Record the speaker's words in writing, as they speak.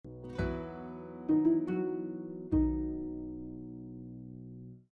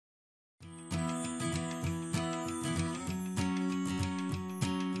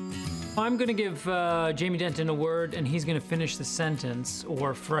I'm going to give Jamie Denton a word, and he's going to finish the sentence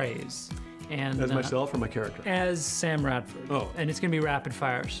or phrase. And as myself or my character? As Sam Radford. Oh. And it's going to be rapid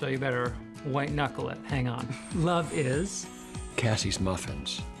fire, so you better white knuckle it. Hang on. Love is? Cassie's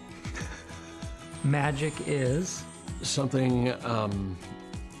muffins. Magic is? Something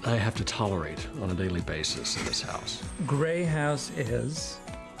I have to tolerate on a daily basis in this house. Gray House is?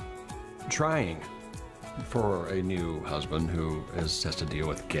 Trying for a new husband who has to deal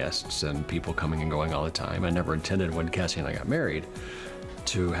with guests and people coming and going all the time. I never intended when Cassie and I got married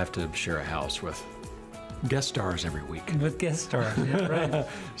to have to share a house with guest stars every week. With guest stars, yeah, right.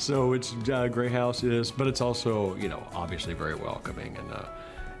 So it's Gray House is, but it's also, you know, obviously very welcoming, and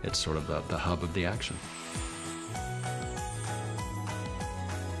it's sort of the hub of the action.